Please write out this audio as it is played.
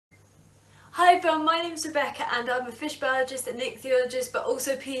Hi everyone, my name is Rebecca and I'm a fish biologist and ichthyologist, but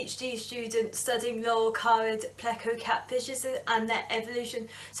also PhD student studying laurel-carid pleco catfishes and their evolution.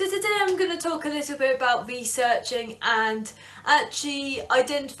 So today I'm going to talk a little bit about researching and actually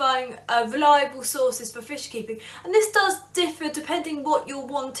identifying reliable sources for fish keeping. And this does differ depending what you're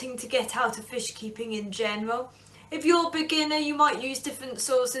wanting to get out of fish keeping in general. If you're a beginner, you might use different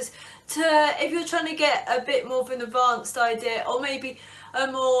sources if you're trying to get a bit more of an advanced idea, or maybe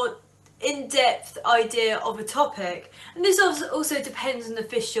a more in-depth idea of a topic. And this also depends on the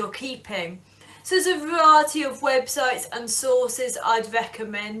fish you're keeping. So there's a variety of websites and sources I'd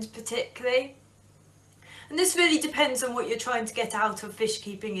recommend particularly. And this really depends on what you're trying to get out of fish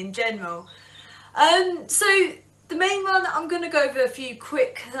keeping in general. So the main one, I'm going to go over a few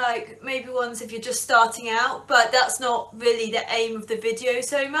quick, like maybe ones if you're just starting out, but that's not really the aim of the video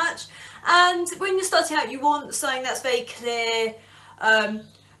so much. And when you're starting out, you want something that's very clear,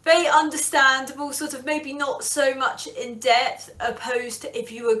 very understandable, sort of maybe not so much in depth, opposed to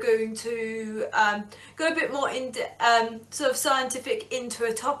if you were going to go a bit more in sort of scientific into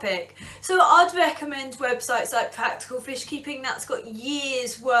a topic. So I'd recommend websites like Practical Fish Keeping. That's got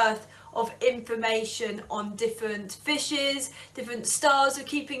years worth of information on different fishes, different styles of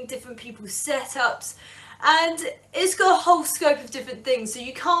keeping, different people's setups, and it's got a whole scope of different things, so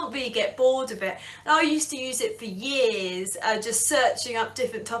you can't really get bored of it. And I used to use it for years, just searching up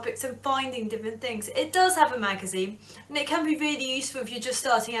different topics and finding different things. It does have a magazine, and it can be really useful if you're just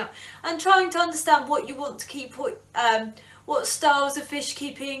starting out and trying to understand what you want to keep, what styles of fish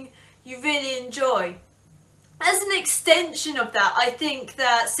keeping you really enjoy. As an extension of that, I think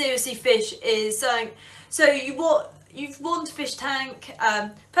that Seriously Fish is something, so you want a fish tank.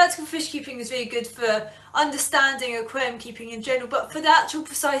 Practical fish keeping is really good for understanding aquarium keeping in general, but for the actual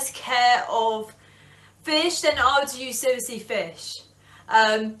precise care of fish, then I would use Seriously Fish.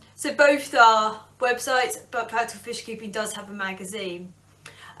 So both are websites, but Practical Fish Keeping does have a magazine.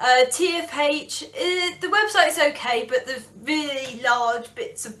 TFH, the website's okay, but the really large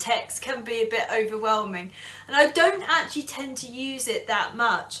bits of text can be a bit overwhelming, and I don't actually tend to use it that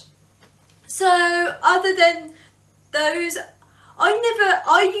much. So other than those,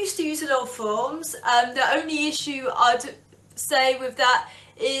 I used to use a lot of forums. The only issue I'd say with that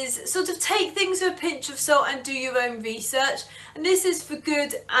is sort of take things with a pinch of salt and do your own research, and this is for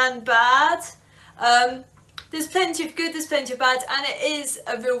good and bad. There's plenty of good, there's plenty of bad, and it is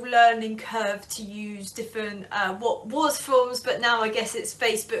a real learning curve to use different, what was forums, but now I guess it's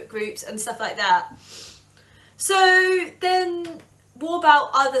Facebook groups and stuff like that. So then, what about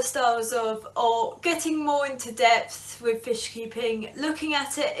other styles of, or getting more into depth with fish keeping, looking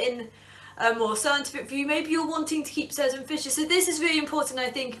at it in a more scientific view? Maybe you're wanting to keep certain fishes. So this is really important, I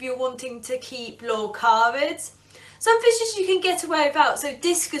think, if you're wanting to keep laurel-carids. Some fishes you can get away without, so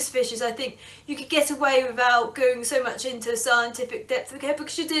discus fishes, I think you could get away without going so much into scientific depth of care,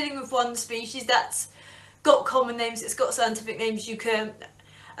 because you're dealing with one species that's got common names, it's got scientific names, you can,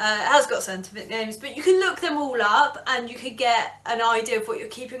 has got scientific names, but you can look them all up and you can get an idea of what you're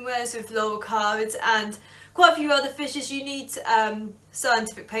keeping, whereas with laurel-carids and quite a few other fishes, you need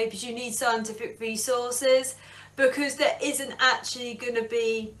scientific papers, you need scientific resources, because there isn't actually going to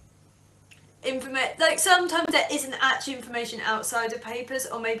be like sometimes there isn't actually information outside of papers,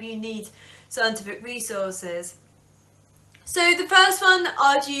 or maybe you need scientific resources. So the first one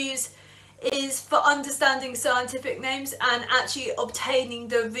I'd use is for understanding scientific names and actually obtaining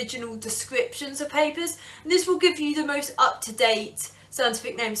the original descriptions of papers, and this will give you the most up-to-date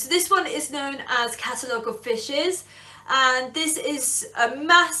scientific names. So this one is known as Catalogue of Fishes, and this is a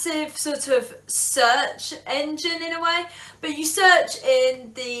massive sort of search engine in a way, but you search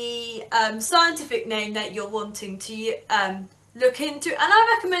in the scientific name that you're wanting to look into, and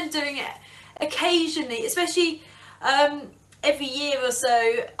I recommend doing it occasionally, especially every year or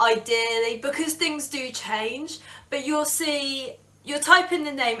so ideally, because things do change. But you'll type in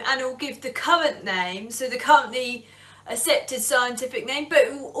the name and it will give the current name, so the currently accepted scientific name, but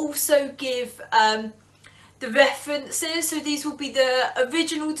it will also give the references, so these will be the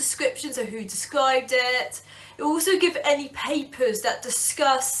original descriptions of who described it. It will also give any papers that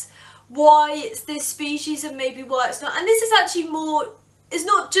discuss why it's this species and maybe why it's not. And this is actually it's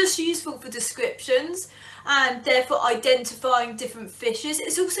not just useful for descriptions and therefore identifying different fishes,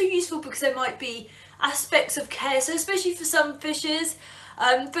 it's also useful because there might be aspects of care. So especially for some fishes,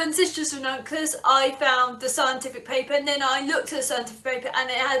 for Ancestral ranuncula's, I found the scientific paper, and then I looked at the scientific paper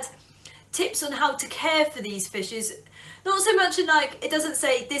and it had tips on how to care for these fishes. Not so much in like, it doesn't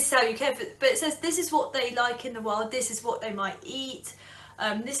say this is how you care for it, but it says this is what they like in the wild, this is what they might eat,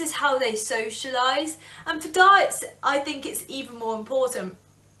 this is how they socialise. And for diets, I think it's even more important.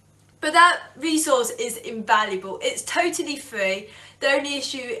 But that resource is invaluable. It's totally free. The only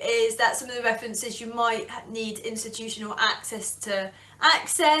issue is that some of the references you might need institutional access to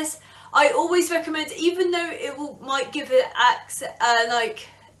access. I always recommend, even though it might give it access, like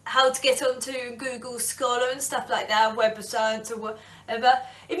how to get onto Google Scholar and stuff like that, Web of Science or whatever,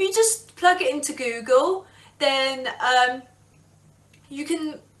 if you just plug it into Google, then you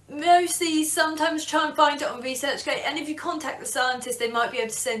can mostly sometimes try and find it on ResearchGate, and if you contact the scientist, they might be able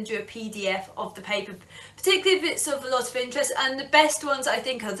to send you a PDF of the paper, particularly if it's of a lot of interest. And the best ones, I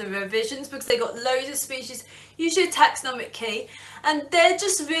think, are the revisions, because they got loads of species, usually a taxonomic key, and they're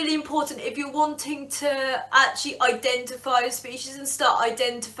just really important if you're wanting to actually identify a species and start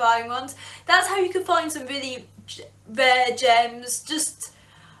identifying ones. That's how you can find some really rare gems, just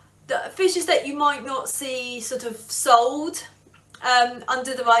the fishes that you might not see sort of sold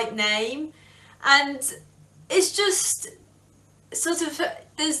under the right name. And it's just sort of,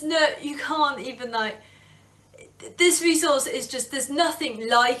 there's no, you can't even, like, this resource is just, there's nothing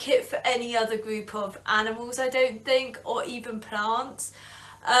like it for any other group of animals, I don't think, or even plants.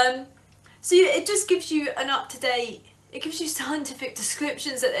 So it just gives you an up-to-date, it gives you scientific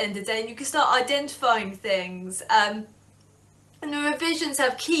descriptions at the end of the day, and you can start identifying things. And the revisions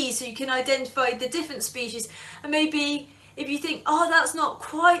have keys, so you can identify the different species, and maybe if you think, oh, that's not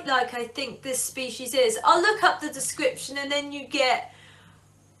quite like I think this species is, I'll look up the description, and then you get,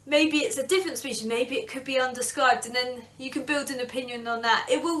 maybe it's a different species, maybe it could be undescribed, and then you can build an opinion on that.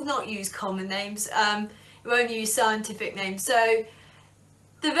 It will not use common names, it won't use scientific names, so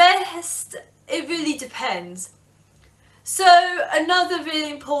the rest, it really depends. So another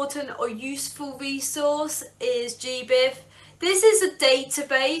really important or useful resource is GBIF. This is a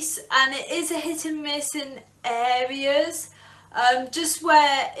database, and it is a hit and miss in areas, just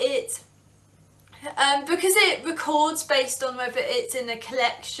where it, because it records based on whether it's in a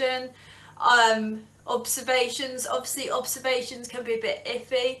collection, observations, obviously observations can be a bit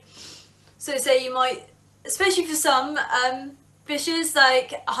iffy. So say you might, especially for some fishes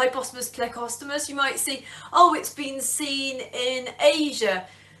like Hypostomus plecostomus, you might see, oh, it's been seen in Asia.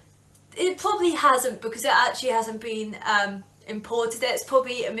 It probably hasn't, because it actually hasn't been imported. It's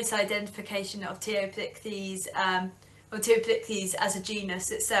probably a misidentification of Pteroplectes, or Pteroplectes as a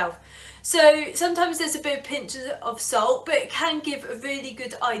genus itself. So sometimes there's a bit of pinch of salt, but it can give a really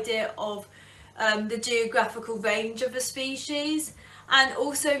good idea of the geographical range of a species, and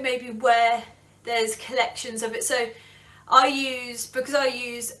also maybe where there's collections of it. So because I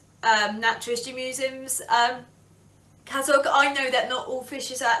use Natural History Museum's catalogue, I know that not all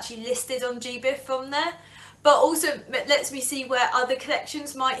fishes are actually listed on GBIF from there, but also it lets me see where other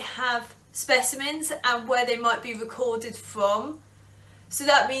collections might have specimens and where they might be recorded from. So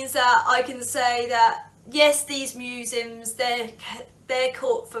that means that I can say that yes, these museums, they're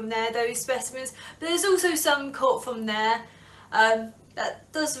caught from there, those specimens, but there's also some caught from there.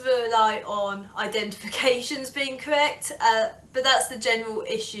 That does rely on identifications being correct, but that's the general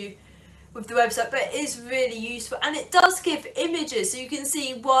issue with the website. But it is really useful, and it does give images, so you can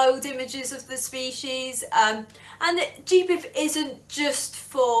see wild images of the species, and GBIF isn't just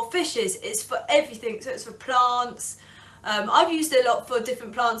for fishes, it's for everything. So it's for plants. I've used it a lot for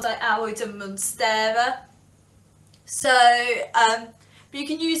different plants like Aloe and Monstera, so but you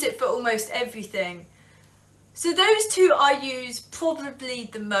can use it for almost everything. So those two I use probably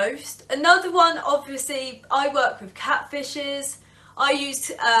the most. Another one, obviously, I work with catfishes. I use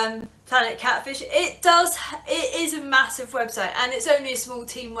Planet Catfish. It is a massive website, and it's only a small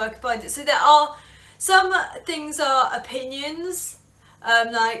team working behind it. So there are some things are opinions,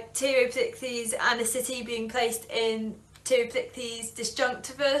 like Pteroplectes anisiti being placed in Pteroplectes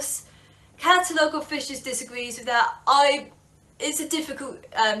disjunctivus. Catalogue of Fishes disagrees with that. It's a difficult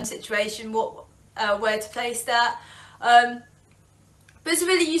situation where to place that, but it's a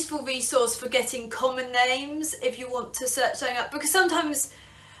really useful resource for getting common names if you want to search something up, because sometimes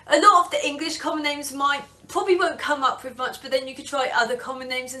a lot of the English common names probably won't come up with much, but then you could try other common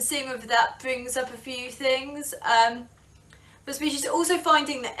names and seeing whether that brings up a few things. For species, also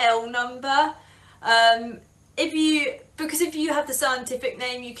finding the L number, because if you have the scientific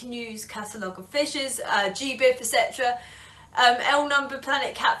name, you can use Catalogue of Fishes, GBIF, etc. L number,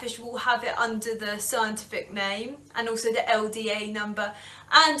 Planet Catfish will have it under the scientific name, and also the LDA number,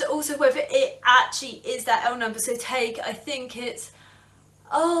 and also whether it actually is that L number. So I think it's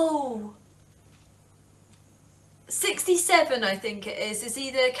 67, I think it is. It's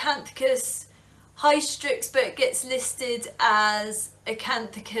either Acanthicus hystrix, but it gets listed as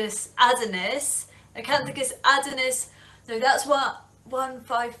Acanthicus adenis. Acanthicus adenis, no, that's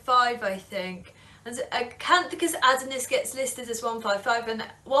 155, I think. And Acanthicus adenus gets listed as 155, and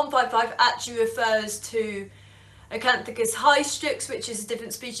 155 actually refers to Acanthicus hystrix, which is a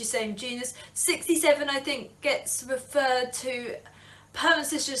different species, same genus. 67, I think, gets referred to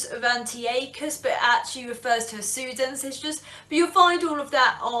Permacistrus aurantiacus, but it actually refers to a pseudancistrus. But you'll find all of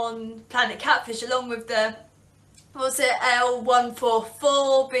that on Planet Catfish, along with the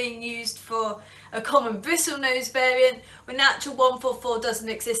L144 being used for a common bristlenose variant, when natural 144 doesn't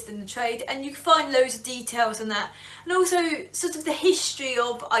exist in the trade, and you can find loads of details on that, and also sort of the history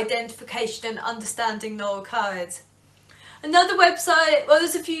of identification and understanding loricarids. Another website, well,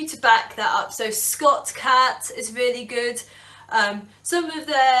 there's a few to back that up. So Scott Cat is really good. Some of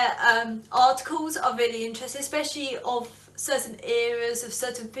their articles are really interesting, especially of certain eras of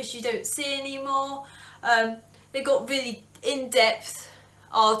certain fish you don't see anymore. They've got really in-depth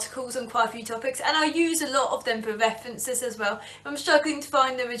articles on quite a few topics, and I use a lot of them for references as well. If I'm struggling to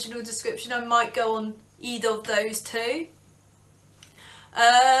find the original description, I might go on either of those two.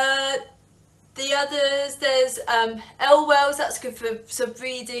 The others, there's L-Wells, that's good for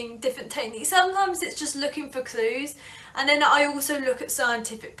breeding different techniques. Sometimes it's just looking for clues, and then I also look at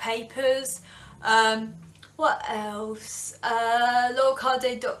scientific papers. What else?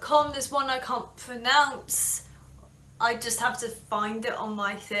 Loricaridae.com, there's one I can't pronounce. I just have to find it on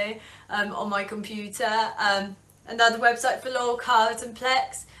my thing, on my computer. Another website for loricarids and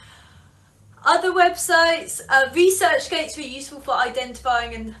plex. Other websites, ResearchGate's really useful for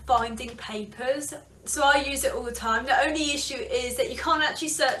identifying and finding papers, so I use it all the time. The only issue is that you can't actually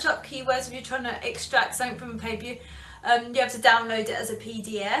search up keywords if you're trying to extract something from a paper. You have to download it as a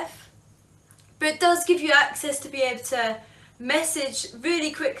PDF, but it does give you access to be able to message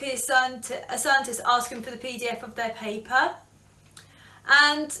really quickly a scientist asking for the PDF of their paper,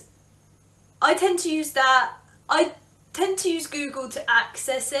 and I tend to use that. I tend to use Google to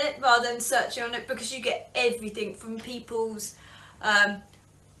access it rather than searching on it, because you get everything from people's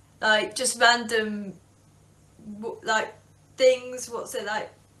like just random like things,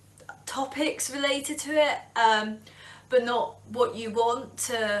 topics related to it, but not what you want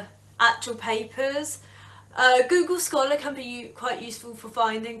to actual papers. Google Scholar can be quite useful for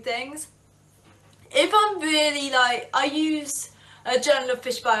finding things. If I'm really I use a Journal of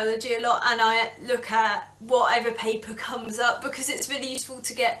Fish Biology a lot, and I look at whatever paper comes up, because it's really useful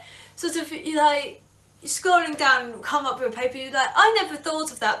to get sort of you're scrolling down and come up with a paper, you're like, I never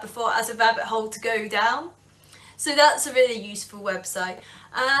thought of that before, as a rabbit hole to go down. So that's a really useful website,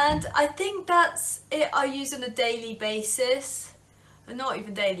 and I think that's it. I use on a daily basis, and not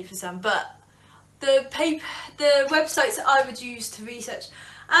even daily for some, but the websites I would use to research.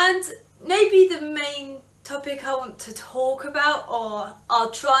 And maybe the main topic I want to talk about, or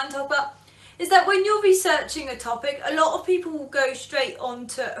I'll try and talk about, is that when you're researching a topic, a lot of people will go straight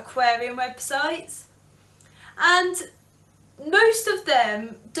onto aquarium websites, and most of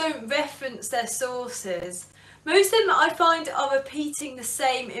them don't reference their sources. Most of them, I find, are repeating the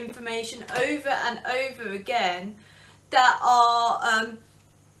same information over and over again that are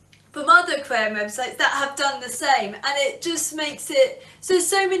from other aquarium websites that have done the same, and it just makes it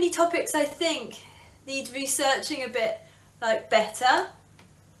so many topics I think need researching a bit better,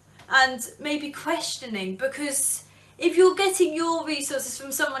 and maybe questioning, because if you're getting your resources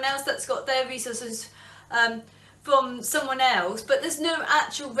from someone else that's got their resources from someone else, but there's no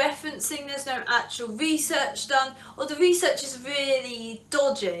actual referencing, there's no actual research done, or the research is really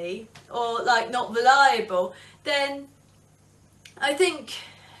dodgy or not reliable, then I think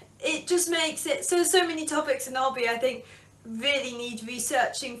it just makes it so many topics in the hobby I think really need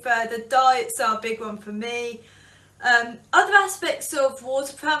researching further. Diets are a big one for me. Other aspects of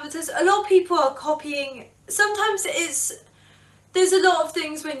water parameters, a lot of people are copying. Sometimes there's a lot of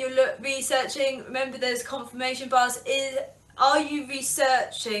things when you're researching. Remember, there's confirmation bias. Are you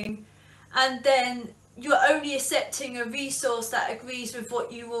researching and then you're only accepting a resource that agrees with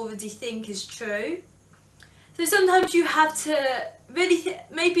what you already think is true? So sometimes you have to really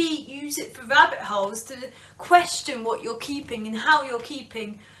maybe use it for rabbit holes to question what you're keeping and how you're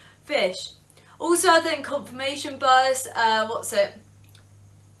keeping fish. Also, I think confirmation bias, what's it?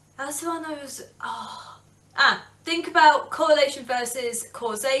 That's the one I was, think about correlation versus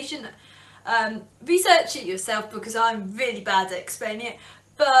causation. Research it yourself, because I'm really bad at explaining it.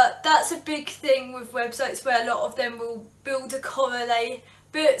 But that's a big thing with websites, where a lot of them will build a correlate,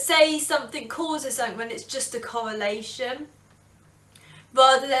 but say something causes something when it's just a correlation,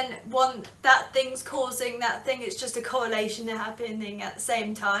 rather than that thing's causing that thing, it's just a correlation happening at the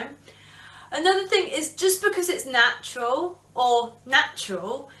same time. Another thing is, just because it's natural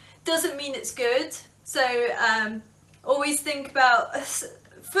doesn't mean it's good. So always think about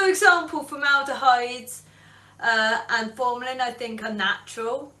for example, formaldehydes and formalin I think are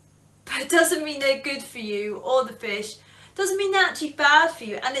natural, but it doesn't mean they're good for you or the fish. Doesn't mean they're actually bad for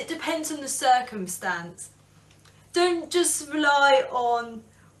you, and it depends on the circumstance. Don't just rely on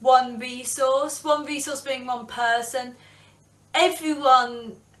one resource being one person.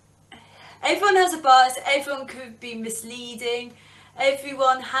 Everyone has a bias, everyone could be misleading,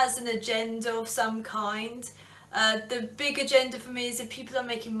 everyone has an agenda of some kind. The big agenda for me is if people are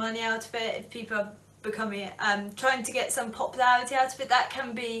making money out of it, if people are becoming trying to get some popularity out of it, that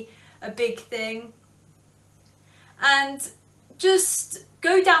can be a big thing. And just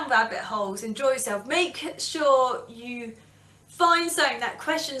go down rabbit holes, enjoy yourself, make sure you find something that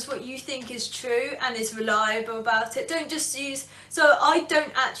questions what you think is true and is reliable about it. Don't just use, so I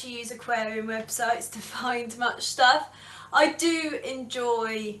don't actually use aquarium websites to find much stuff. I do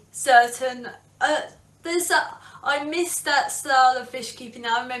enjoy certain, I miss that style of fish keeping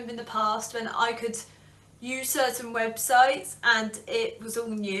now. I remember in the past when I could use certain websites and it was all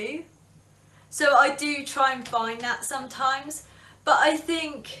new. So I do try and find that sometimes, but I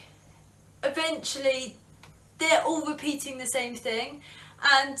think eventually they're all repeating the same thing,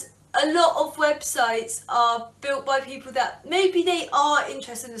 and a lot of websites are built by people that maybe they are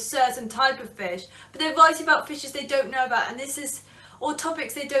interested in a certain type of fish, but they're writing about fishes they don't know about, and this is, or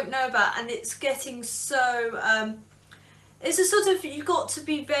topics they don't know about, and it's getting so, it's a sort of, you've got to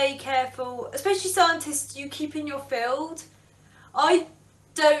be very careful, especially scientists, you keep in your field. I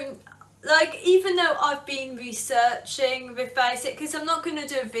don't, like, even though I've been researching with basic, because I'm not going to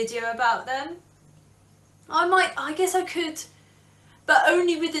do a video about them, I guess I could, but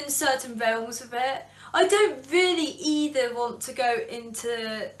only within certain realms of it. I don't really either want to go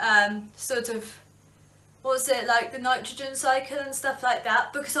into sort of, what's it, like the nitrogen cycle and stuff like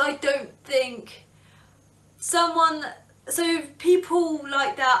that, because I don't think so people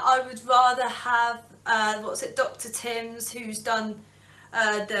like that, I would rather have, Dr. Tim's, who's done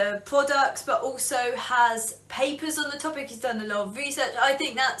the products but also has papers on the topic. He's done a lot of research. I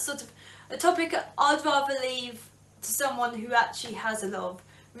think that's sort of a topic I'd rather leave to someone who actually has a lot of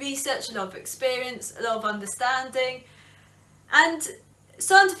research, a lot of experience, a lot of understanding. And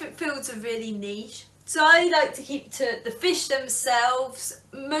scientific fields are really niche, so I like to keep to the fish themselves,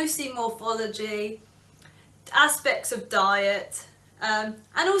 mostly morphology, aspects of diet, and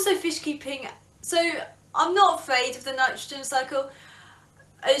also fish keeping. So I'm not afraid of the nitrogen cycle,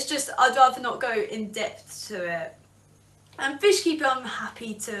 it's just I'd rather not go in depth to it. And fish keeping I'm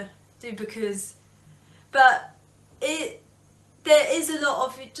happy to do but there is a lot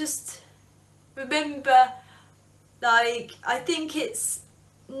of it. Just remember, like, I think it's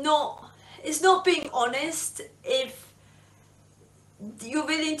not being honest if you're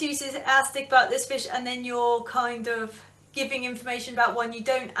really enthusiastic about this fish and then you're kind of giving information about one you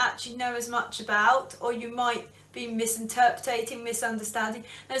don't actually know as much about, or you might be misinterpreting, misunderstanding.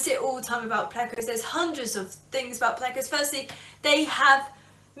 And I say it all the time about plecos. There's hundreds of things about plecos. Firstly, they have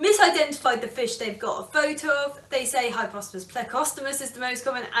misidentified the fish they've got a photo of. They say Hypostomus plecostomus is the most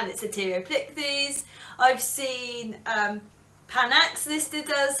common, and it's Heteroplictes. I've seen Panax listed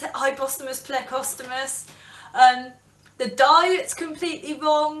as Hypostomus plecostomus. The diet's completely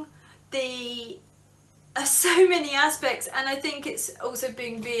wrong. There are so many aspects, and I think it's also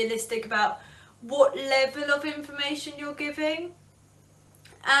being realistic about what level of information you're giving.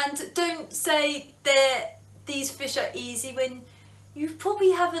 And don't say that these fish are easy when you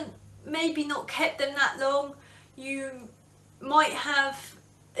probably haven't, maybe not kept them that long. You might have,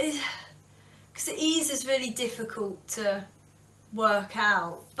 because ease is really difficult to work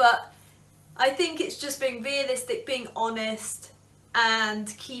out. But I think it's just being realistic, being honest,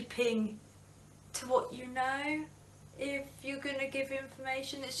 and keeping to what you know if you're going to give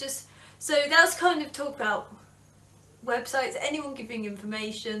information. It's just, so that's kind of talk about websites, anyone giving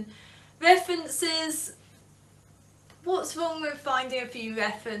information. References, what's wrong with finding a few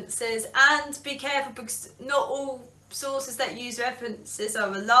references? And be careful, because not all sources that use references are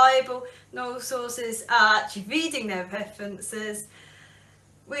reliable, not all sources are actually reading their references,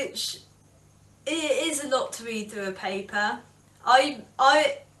 which it is a lot to read through a paper.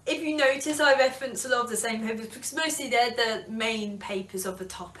 If you notice, I reference a lot of the same papers because mostly they're the main papers of the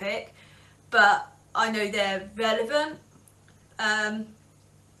topic, but I know they're relevant. And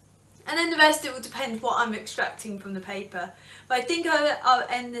then the rest, it will depend what I'm extracting from the paper. But I think I'll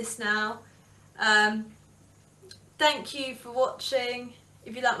end this now. Thank you for watching.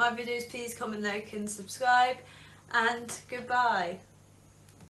 If you like my videos, please comment, like and subscribe, and goodbye.